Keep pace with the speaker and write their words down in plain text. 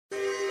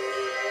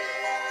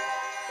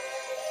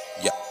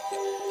Yeah.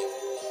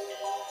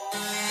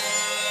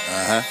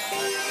 Uh-huh.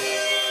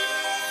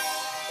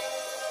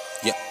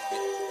 Yeah.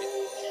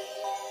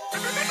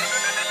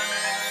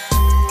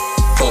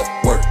 Fuck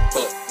work,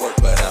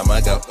 but I'ma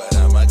go.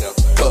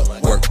 Fuck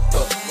work,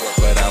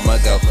 but I'ma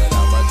go.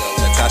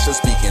 Natasha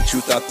speaking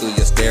truth out through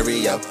your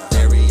stereo.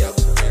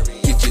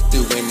 Get you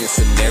through any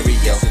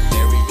scenario.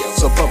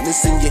 So pump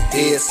this in your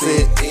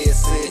headset.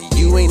 And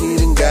you ain't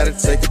even gotta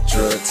take a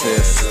drug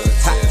test.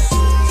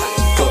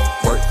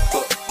 Fuck work,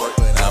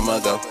 but I'ma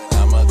go.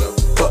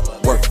 Fuck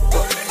work,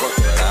 but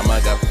I'ma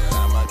go.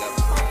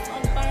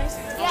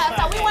 Yeah,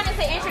 so we wanted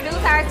to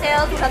introduce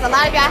ourselves because a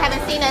lot of y'all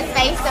haven't seen us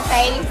face to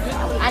face.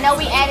 I know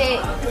we added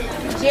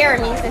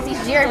Jeremy since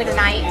he's Jeremy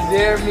tonight.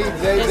 Jeremy,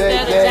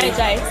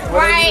 JJ.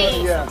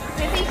 Right. Yeah.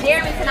 Since he's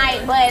Jeremy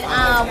tonight, but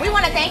we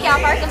want to thank y'all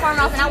first and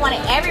foremost, and I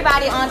wanted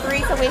everybody on 3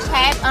 to wish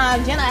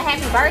Jenna a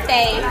happy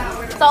birthday.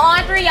 So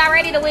on 3, y'all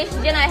ready to wish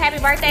Jenna a happy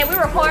birthday?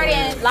 We're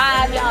recording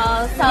live,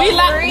 y'all. So we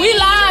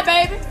live,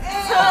 baby.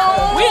 2.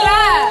 We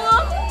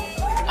live.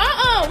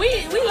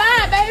 We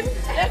live, baby.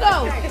 Let's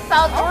go.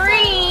 So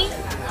 3,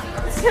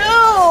 2,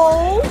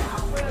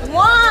 1.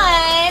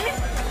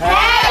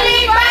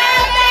 Happy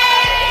birthday!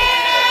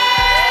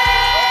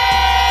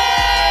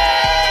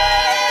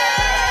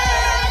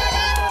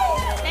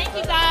 Thank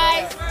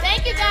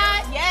you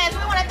guys. Yes, we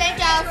want to thank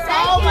y'all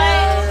so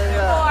much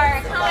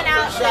for coming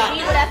out to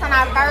be with us on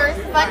our first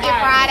Fucking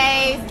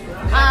Fridays.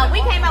 We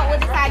came up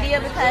with this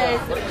idea because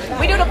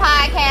we do the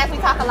podcast, we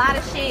talk a lot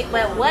of shit,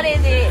 but what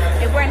is it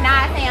if we're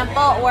not saying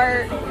fuck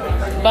word?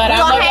 But we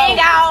gonna hang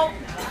out.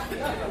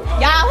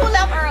 Y'all, who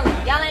left early?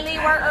 Y'all ain't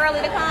leave work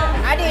early to come?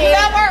 I did. You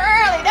left work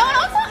early. Don't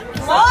know what I'm talking.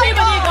 Some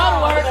people didn't go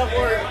to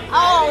work.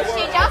 Oh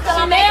shit, y'all still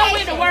on Chanel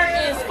vacation. went to work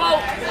and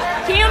spoke.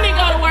 Kim didn't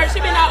go to work. She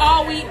been out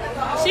all week.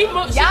 She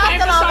Y'all came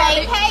still from on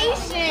Charlotte.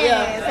 vacation.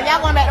 Yeah. So y'all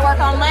going back to work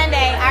on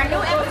Monday. Our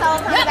new episode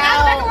comes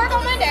out back to work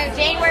on Monday.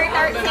 January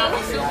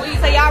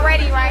 13th. So y'all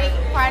ready, right?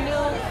 For our new...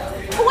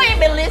 Who ain't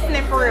been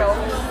listening for real?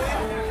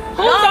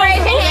 Who's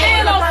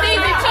still on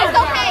season 2? It's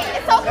okay.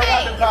 It's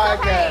okay. It's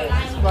okay.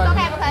 It's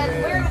okay because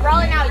we're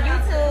rolling out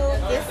YouTube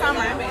this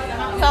summer.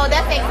 So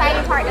that's the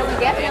exciting part that we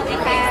definitely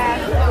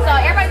have. So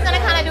everybody's going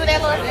to kind of do their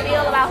little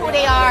spiel about who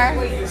they are.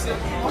 Which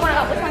one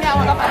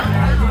y'all want to go for?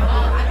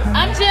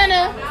 I'm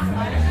Jenna.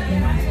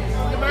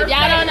 If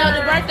y'all don't know,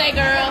 the birthday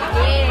girl.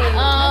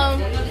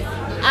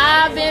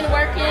 I've been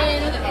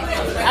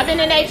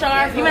in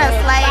HR. You been a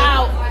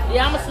slave?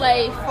 Yeah, I'm a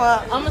slave.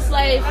 I'm a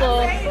slave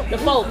for the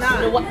folks,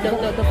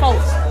 the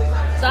folks.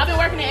 So I've been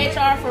working in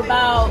HR for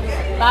about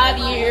 5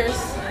 years.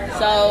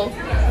 So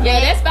yeah,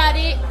 that's about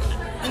it.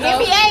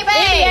 NBA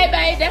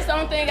babe. That's the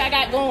only thing I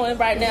got going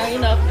right now, you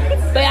know.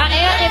 But I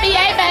am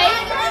NBA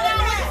babe.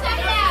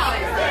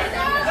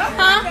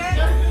 Huh?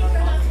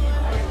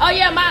 Oh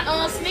yeah,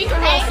 my sneaker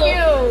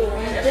hustle.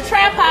 The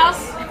Trap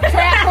House.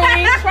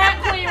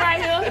 Trap queen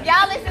right here. If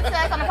y'all listen to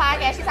us on the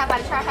podcast, she talk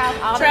about the Trap House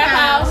all the Trap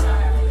time. House.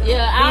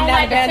 Yeah, I don't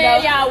like to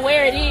tell y'all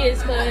where it is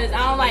because I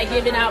don't like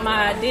giving out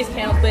my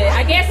discounts. But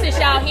I guess since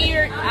y'all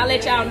here, I'll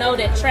let y'all know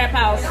that Trap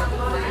House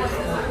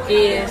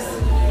is...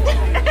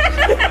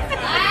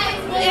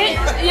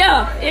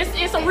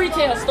 it's a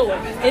retail store.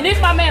 And this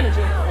my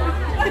manager.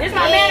 This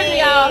my manager,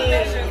 y'all.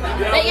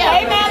 But yeah.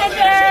 Hey,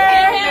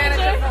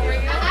 manager.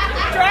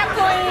 Trap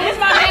queen. This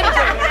my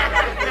manager.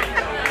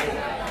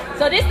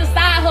 So this the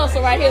side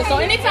hustle right here. So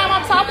anytime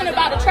I'm talking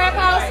about the Trap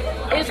House,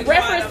 it's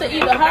reference to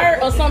either her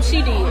or something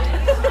she did.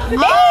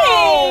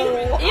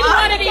 Oh! Either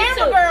one of these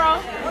two.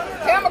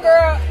 Camera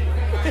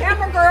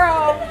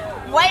girl.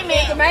 Wait a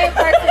minute. The main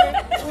person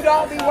who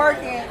don't be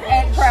working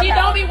at Trap She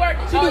House. don't be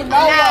working. She do no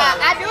Nah, work.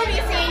 I do be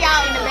seeing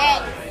y'all in the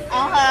back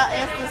on her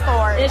Insta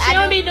story. And she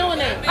don't be doing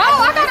that.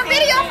 Oh, I got a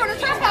video for the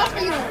Trap House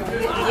for you.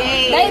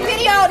 Yeah. They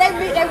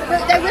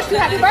wish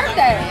you happy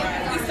birthday.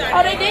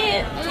 Oh, they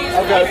did?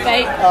 Okay.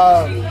 Fake.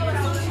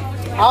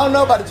 I don't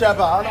know about the Trap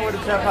House. I don't know where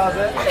the Trap House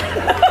at.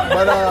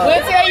 But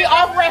We'll tell you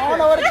off I don't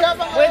know record. where the Trap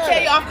House We'll at.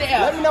 tell you off the air.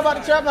 Let me know about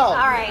the Trap House.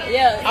 All right.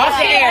 Yeah. Off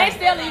the air. I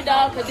ain't telling you,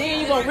 dog, because then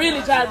you going to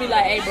really try to be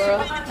like, hey, bro.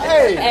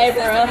 Hey, Hey,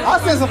 bro.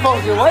 I sent some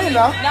folks your way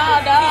now.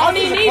 Nah, dog. I don't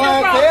I even sent need some no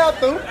problem. clientele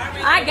through.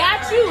 I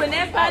got you, and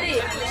that's about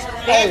it.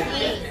 Hey,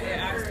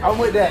 I'm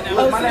with that.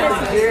 Look, my name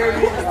is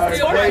Jeremy.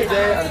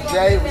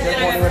 Jay. We just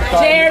want to call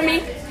me.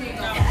 Jeremy.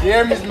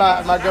 Jeremy's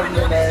my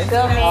government name.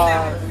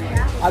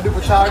 I do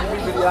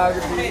photography,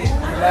 videography,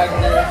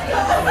 magazine,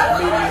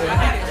 media.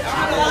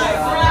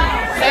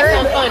 That's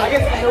so funny. I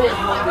guess the newest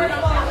member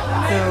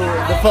to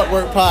the Fuck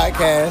Work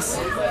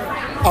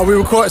podcast. We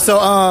record. So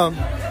I'm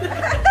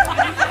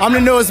the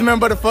newest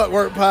member of the Fuck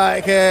Work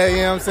podcast. You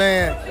know what I'm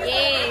saying?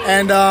 Yeah.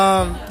 And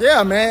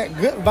yeah, man,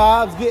 good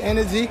vibes, good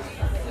energy.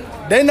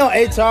 They know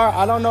HR.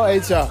 I don't know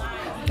HR.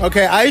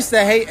 Okay, I used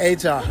to hate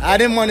HR. I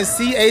didn't want to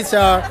see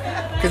HR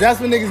because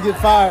that's when niggas get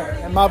fired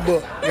in my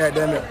book. God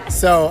damn it.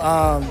 So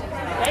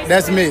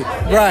that's me.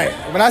 Right.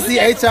 When I see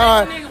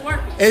HR,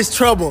 it's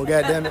trouble.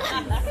 God damn it.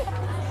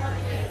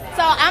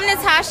 So I'm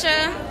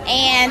Natasha,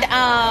 and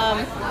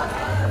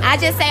I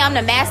just say I'm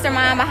the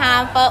mastermind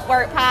behind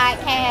Footwork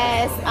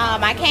Podcast.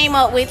 I came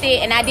up with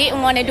it, and I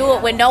didn't want to do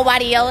it with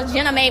nobody else.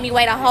 Jenna made me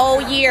wait a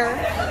whole year.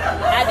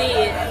 I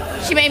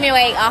did. She made me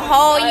wait a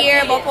whole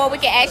year before we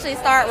could actually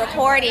start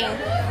recording.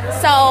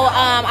 So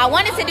I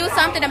wanted to do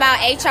something about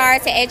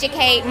HR to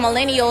educate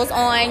millennials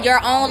on your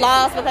own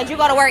laws, because you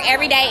go to work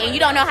every day and you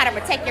don't know how to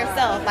protect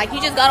yourself. Like,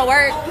 you just go to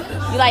work,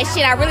 you're like,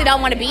 shit, I really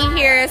don't want to be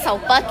here, so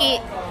fuck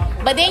it.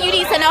 But then you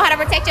need to know how to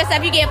protect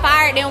yourself. You get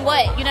fired, then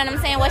what? You know what I'm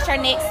saying? What's your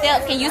next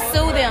steps? Can you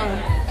sue them?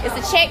 It's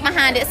a check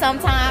behind it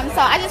sometimes. So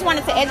I just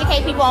wanted to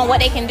educate people on what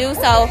they can do.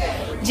 So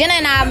Jenna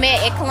and I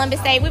met at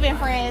Columbus State. We've been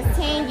friends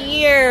 10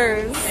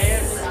 years.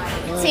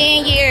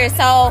 10 years.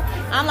 So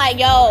I'm like,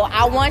 yo,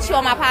 I want you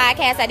on my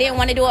podcast. I didn't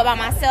want to do it by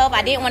myself.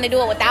 I didn't want to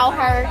do it without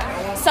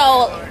her.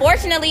 So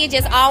fortunately, it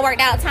just all worked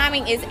out.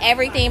 Timing is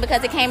everything,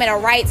 because it came at a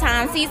right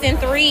time. Season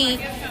 3,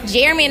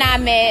 Jeremy and I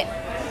met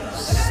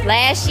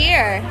last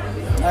year.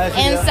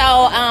 And so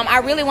I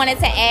really wanted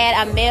to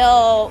add a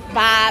male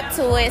vibe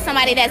to it,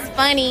 somebody that's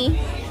funny.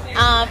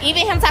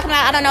 Even him talking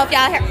about, I don't know if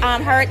y'all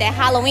heard that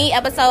Halloween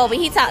episode, but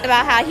he talked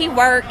about how he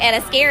worked at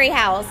a scary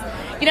house.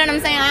 You know what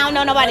I'm saying? I don't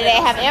know nobody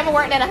that have ever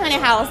worked at a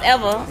haunted house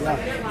ever.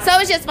 Yeah. So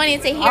it's just funny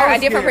to hear a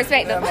different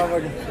perspective.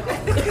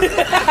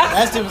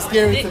 That shit was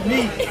scary to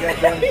me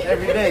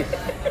every day.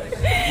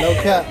 No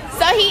cap.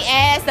 So he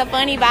adds the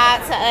funny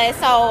vibe to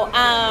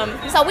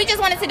us. So we just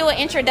wanted to do an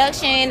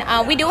introduction.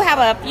 We do have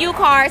a few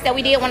cards that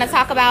we did want to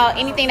talk about.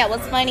 Anything that was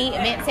funny,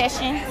 event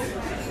session.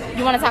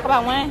 You want to talk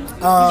about one?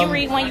 Did you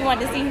read one you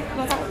wanted to see?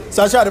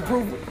 So I try to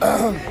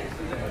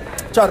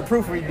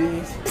proofread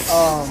these.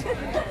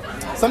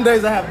 Some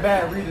days I have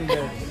bad reading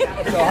days.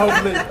 So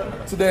hopefully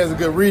today is a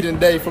good reading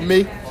day for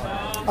me.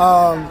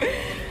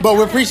 But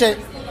we appreciate.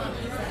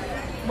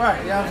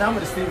 Right, yeah, I'm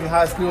at Stephen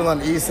High School on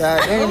the east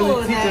side. They ain't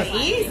really teach us.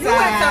 East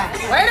side.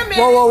 Wait a minute.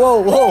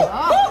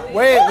 Whoa.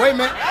 Wait a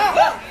minute.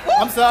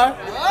 I'm sorry.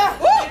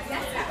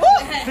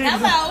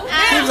 Hello.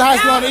 Stephen's High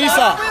School on the east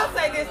side. I will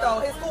say this though,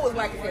 his school is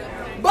whack as hell.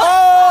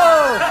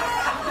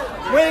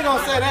 Oh! We ain't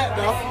gonna say that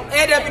though.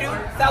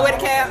 NW, South with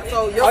the cab.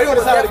 So your Oh, you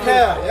wanna school say with the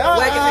cab?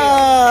 whack as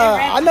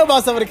hell. I know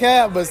about some of the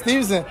cab, but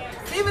Stevenson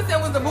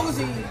was the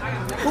bougie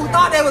who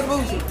thought that was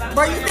bougie.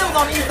 Bro, you still was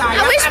on the east side.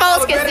 I wish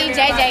folks could see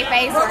JJ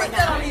face Bro, we right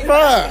still now. on the east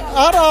Bruh, side.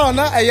 I don't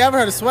know. Hey, you ever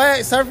heard of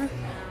swag surfing?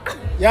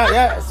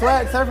 Yeah,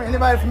 swag surfing.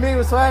 Anybody familiar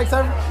with swag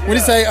surfing?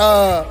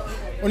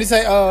 When you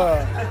say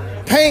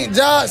paint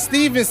job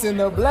Stevenson,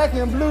 the black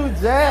and blue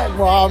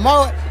Jaguar.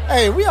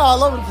 Hey, we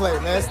all over the place,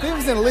 man.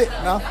 Stevenson lit,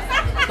 no?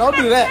 Don't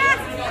do that.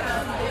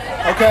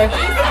 Okay.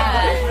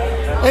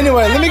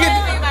 Anyway, let me get.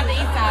 About the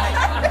east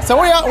side. So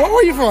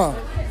where you from?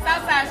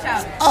 Southside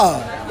shop. Oh,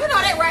 You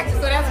know they ratchet,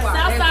 so that's why.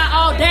 Southside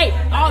all day.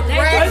 All day.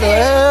 what the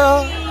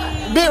hell?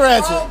 Bit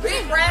ratchet.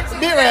 Big ratchet.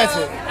 Big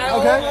ratchet.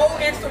 Okay.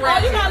 Old extra Oh,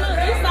 ratchet. you got a little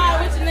east side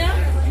with you now?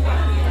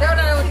 Never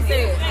know what he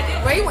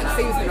said. But he went to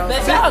Stevenson though.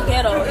 But y'all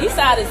ghetto. East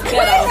side is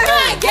ghetto.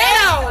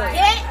 Ghetto.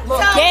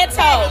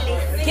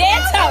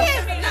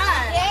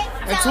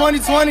 In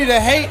 2020, the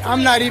hate,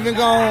 I'm not even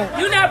going.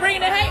 You not bringing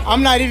the hate?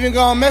 I'm not even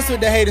going to mess with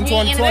the hate in You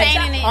ain't 2020.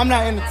 entertaining it. I'm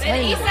not And the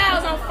entertaining east it. side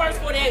was on first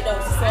 48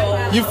 though,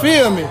 so. You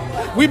feel me?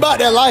 We bought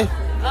that life.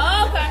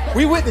 Oh, okay.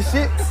 We with the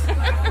shits.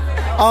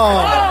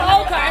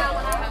 Oh,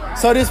 okay.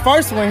 So this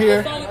first one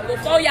here,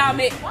 Before y'all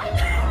met,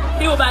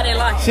 he was about that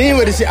life. she ain't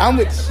with the shit. I'm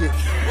with the shit.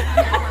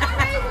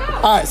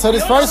 All right, so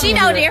this first She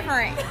one know here,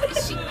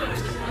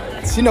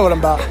 different. she know what I'm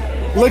about.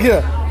 Look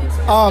here.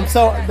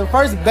 So the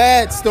first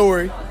bad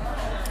story,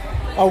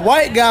 a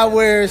white guy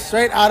wears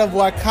straight out of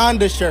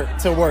Wakanda shirt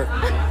to work.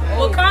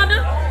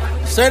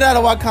 Wakanda? Straight out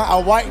of Wakanda,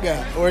 a white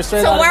guy wears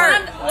straight out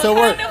work. of to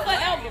work. Wakanda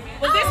forever.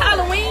 Was this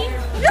Halloween?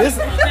 This,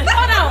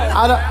 Hold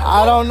on.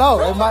 I don't know.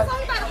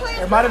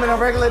 It might have been a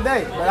regular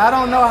day, but I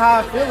don't know how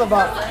I feel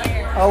about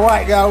a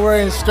white guy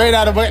wearing straight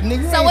out of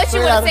nigga. So what you straight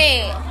would out have of-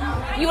 said?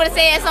 You would have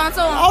said something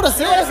to him? I would've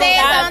said You would've something.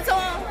 something to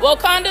him?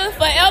 Wakanda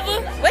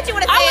forever? What you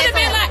would have I said would have to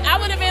been him? like, I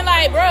would have been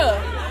like,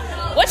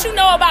 bruh, what you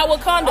know about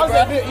Wakanda, I was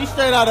like, bruh? bitch, you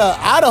straight out of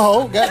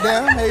Idaho,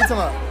 goddamn. Hey, you talking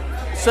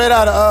about? Straight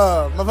out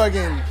of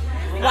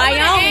motherfucking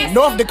Wyoming.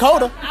 North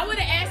Dakota. I would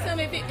have asked him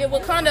if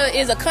Wakanda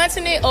is a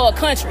continent or a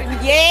country.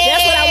 Yeah.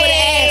 That's what I would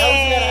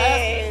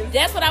have asked.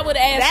 That's what I would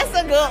have asked.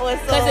 That's a good one.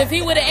 Because if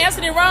he would have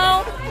answered it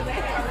wrong,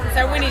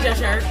 sir, we need your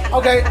shirt.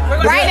 Okay.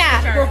 Right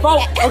now.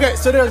 Revolt. Okay,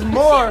 so there's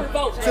more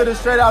to the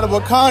straight out of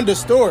Wakanda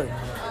story.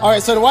 All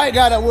right, so the white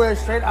guy that wears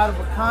straight out of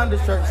Wakanda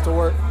shirts to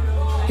work,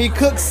 he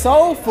cooks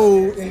soul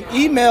food and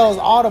emails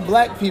all the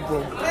black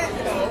people. Wait,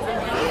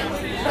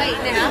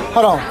 now.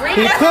 Hold on.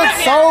 He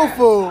cooks soul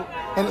food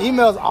and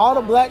emails all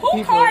the black Who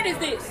people card is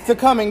this? to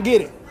come and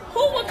get it.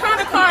 What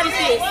kind of card is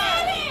this?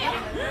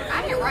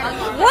 I can write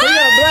So you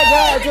got a black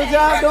guy at your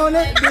job doing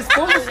that? This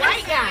foolish?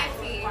 White guy.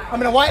 I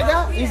mean, a white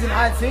guy? He's in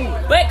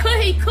IT. But could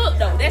he cook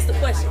though? That's the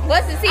question.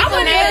 What's the season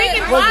wouldn't name?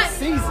 even- What's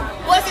the season?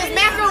 Was his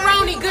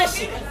macaroni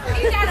gushy?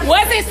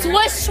 Was it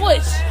swoosh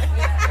swoosh?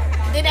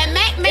 Did that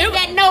Mac make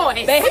that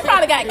noise? But he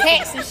probably got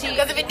cats and shit.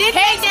 Because if it didn't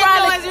Cats make that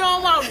probably- noise, you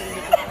don't want it.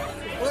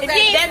 If you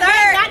ain't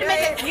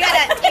stirred, you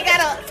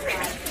gotta.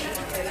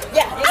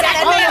 Yeah, you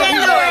gotta make that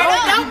noise.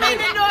 Don't make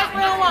that noise if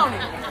you don't want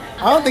it.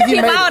 I don't think he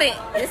He made bought it.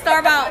 It's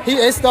store-bought.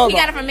 It's store He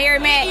got it from Mary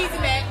Mac.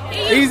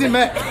 Easy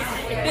Mac.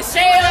 The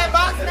shell. He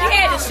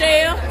had the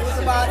shell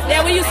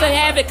that we used to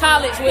have at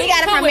college. With, He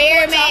got it from with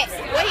Mary pork Mac. chops.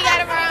 Where he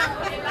got it from?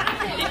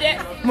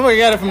 Remember,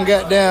 got it from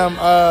goddamn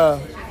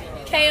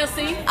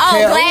KFC. Oh,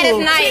 Yeah, Gladys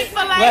ooh. Knight.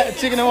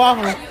 chicken and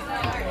waffle.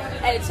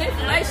 Hey,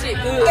 Chick-fil-A shit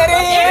good. Is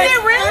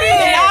it really?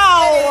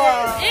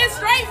 No. It's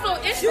straight for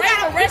restaurant. You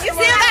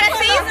still gotta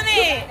season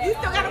it. You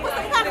still gotta put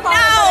some pepper on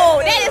No,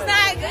 that is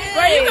not good.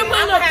 Bro, you can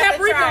put a little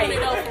paprika on it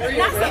though. For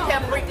real. Not some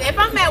paprika. If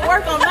I'm at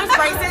work on lunch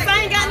break, since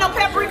I ain't got no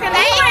paprika,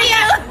 Thank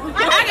you.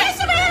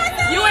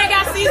 You ain't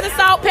got seasoned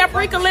salt,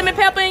 paprika, lemon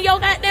pepper in your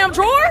goddamn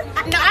drawer?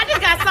 No, I just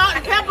got salt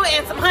and pepper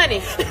and some honey.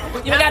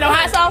 You ain't got no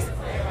hot sauce?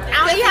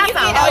 I don't eat hot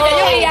sauce. Oh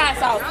yeah, you eat hot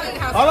sauce.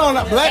 Hold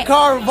on, black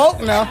card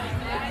revoked now.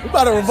 We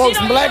about to revoke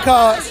some black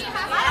cards. I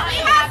don't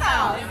eat hot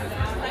sauce.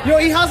 You don't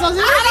eat hot sauce?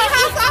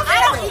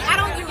 I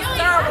don't use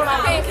syrup on my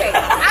pancakes.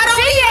 I don't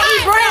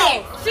eat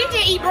bread. She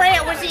just eat bread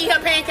when she eat her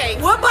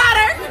pancakes. What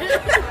butter?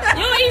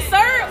 You don't eat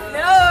syrup?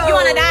 No. You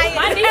on a diet?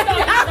 My niece don't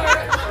eat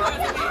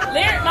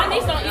syrup. My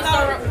niece don't eat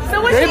syrup. So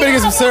what You better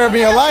get some syrup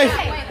in your life.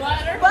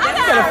 Butter.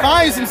 You gotta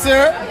find you some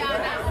syrup.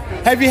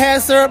 Have you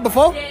had syrup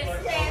before?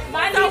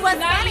 My So niece what's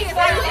is not funny eat is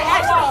I used to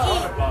actually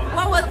eat.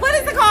 What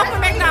is it called for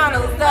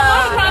McDonald's?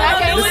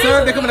 The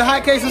syrup that come in the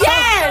hot cakes and stuff?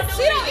 Yes.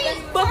 She don't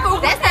eat. But for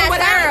That's not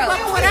syrup. But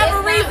for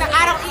whatever reason,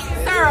 I don't eat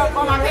syrup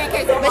on my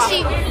pancakes. But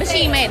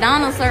she eat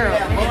McDonald's syrup.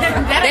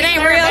 That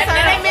ain't real That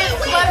syrup. ain't Miss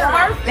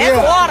Butterworth. That's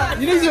Yeah. water.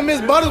 You need some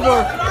Miss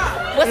Butterworth.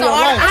 What's in the your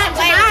water? life.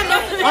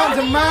 Aunt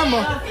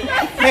Jemima.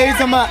 Hey,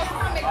 some okay.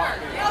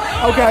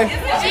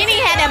 She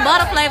didn't have that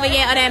butter flavor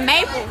yet or that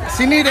maple.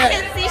 She need I that.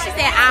 can see she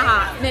said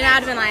IHOP. Then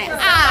I'd been like, On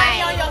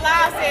alright. your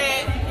live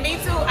said, me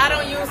too, I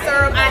don't use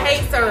syrup, I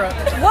hate syrup.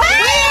 What?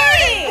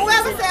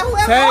 Whoever said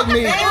whoever. Tag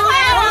me.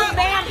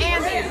 Bam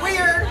and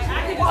weird.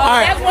 Oh,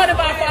 Alright. that's one of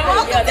our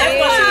followers. Yeah, that's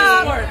what she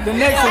support. The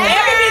next one.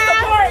 Every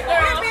support,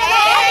 girl.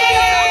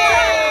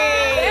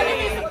 Hey.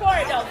 Every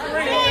support, though, for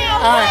real.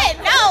 All right.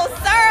 What? No,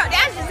 syrup.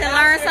 That's just to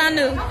learn something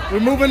new. We're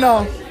moving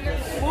on.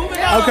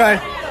 Okay.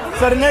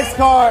 So the next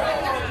card,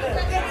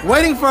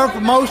 waiting for a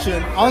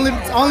promotion, only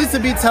to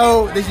be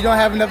told that you don't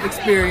have enough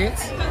experience.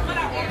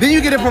 Then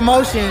you get a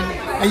promotion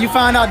and you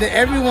find out that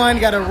everyone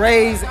got a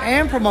raise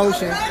and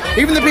promotion,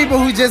 even the people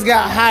who just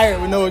got hired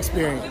with no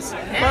experience.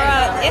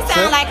 Bruh, it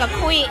sounds like a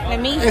quit to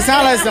me. It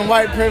sounds like some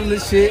white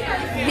privilege shit.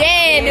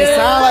 Yeah, dude. It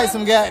sounds like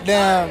some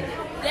goddamn.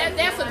 That's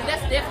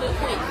definitely a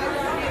quick.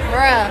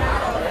 Bruh.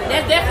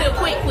 That's definitely a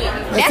quick.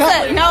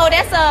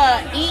 That's a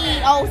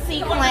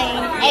EEOC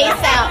claim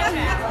ASAP.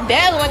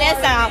 That's what that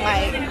sounds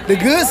like. The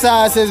good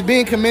side says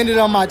being commended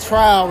on my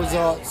trial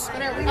results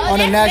on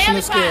a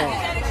national scale.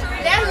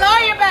 That's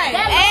lawyer baby.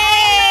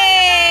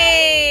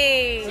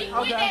 Hey!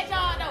 Quit that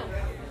job,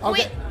 though.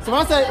 Okay. So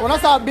when I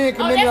start being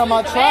commended on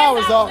my trial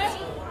results, The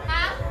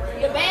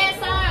bad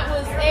side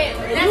was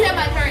that's at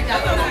my current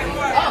job.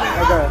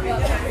 okay.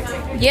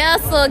 Yeah,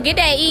 so get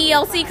that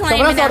EEOC So claim.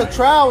 when I in saw there. the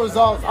trial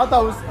results, I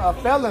thought it was a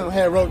felon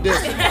had wrote this.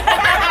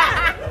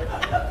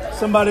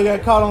 Somebody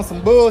got caught on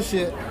some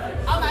bullshit. Oh,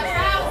 my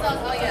trial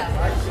results. Oh, yeah.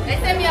 They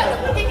sent me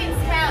up to Pickens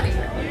County.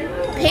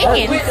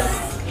 Pickens.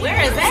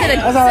 Where is that?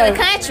 That's To the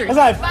country. That's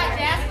like By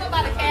Jasper,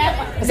 by the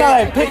cabin. it's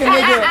like pick a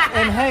nigga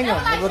and hang him.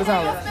 That's what it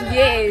sounds like.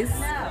 Yes.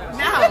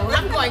 No,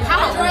 I'm going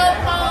home. Drove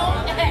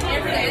home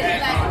every day,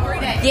 like 3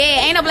 days.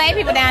 Yeah, ain't no black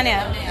people down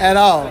there. At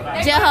all.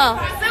 Just her.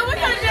 So we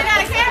could have just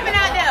got a cabin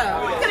out there.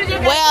 We could have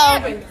just got a Well,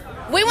 cabin.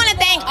 we want to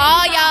thank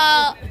all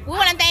y'all. We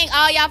want to thank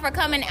all y'all for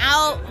coming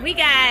out. We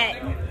got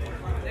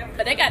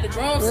But they got the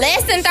drums.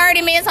 less than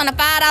 30 minutes on the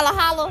 $5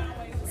 holler.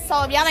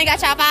 So if y'all ain't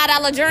got y'all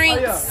 $5 drinks,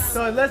 Oh, yeah.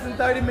 So in less than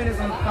 30 minutes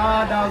on the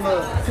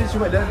 $5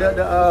 situation,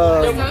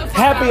 the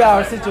happy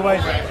hour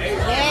situation. I think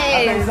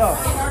yes. so.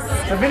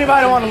 So if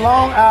anybody want a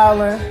Long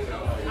Island,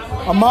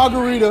 a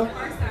margarita,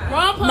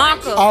 Rum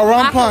punch. or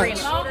rum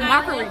punch,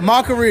 Margarita.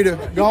 margarita,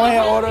 go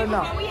ahead and order it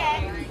now.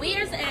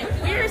 Where's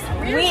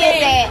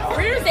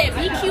at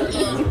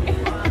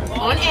BQE?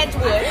 On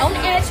Edgewood. On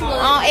Edgewood.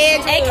 On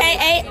Edgewood.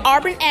 AKA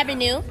Auburn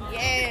Avenue.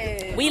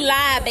 Yes. We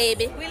live,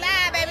 baby. We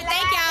live, baby.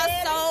 Thank y'all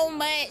so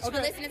much for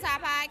listening to our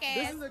podcast.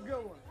 This is a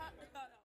good one.